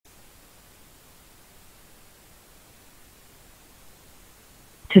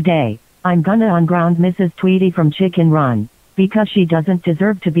Today, I'm gonna unground Mrs. Tweedy from Chicken Run, because she doesn't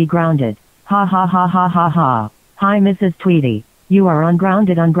deserve to be grounded. Ha ha ha ha ha ha. Hi Mrs. Tweedy, you are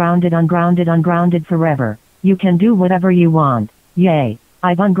ungrounded, ungrounded, ungrounded, ungrounded forever. You can do whatever you want. Yay,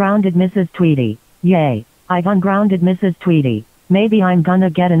 I've ungrounded Mrs. Tweedy. Yay, I've ungrounded Mrs. Tweedy. Maybe I'm gonna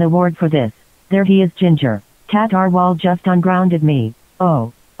get an award for this. There he is, Ginger. Cat R Waul just ungrounded me.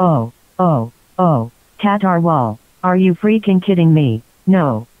 Oh, oh, oh, oh. Cat R Waul, are you freaking kidding me?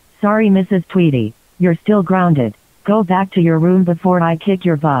 No. Sorry Mrs. Tweedy, you're still grounded. Go back to your room before I kick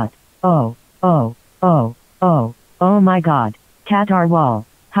your butt. Oh, oh, oh, oh, oh my god. Cat R Waul,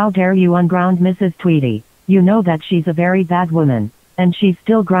 how dare you unground Mrs. Tweedy? You know that she's a very bad woman, and she's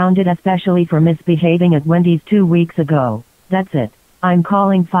still grounded, especially for misbehaving at Wendy's 2 weeks ago. That's it. I'm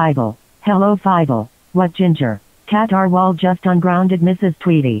calling Fievel. Hello Fievel. What, Ginger? Cat R Waul just ungrounded Mrs.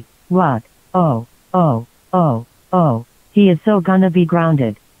 Tweedy. What? Oh, oh, oh, oh. He is so gonna be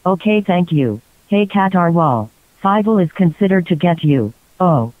grounded. Okay, thank you. Hey Cat R Waul, Fievel is considered to get you.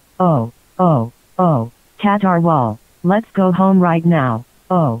 Oh, oh, oh, oh. Cat R Waul, let's go home right now.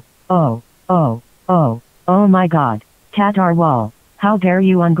 Oh, oh, oh, oh, oh my god. Cat R Waul, how dare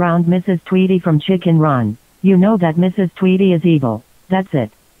you unground Mrs. Tweedy from Chicken Run? You know that Mrs. Tweedy is evil. That's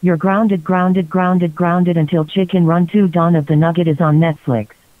it. You're grounded, grounded, grounded, grounded until Chicken Run 2 Dawn of the Nugget is on Netflix.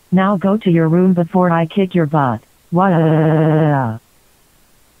 Now go to your room before I kick your butt. What?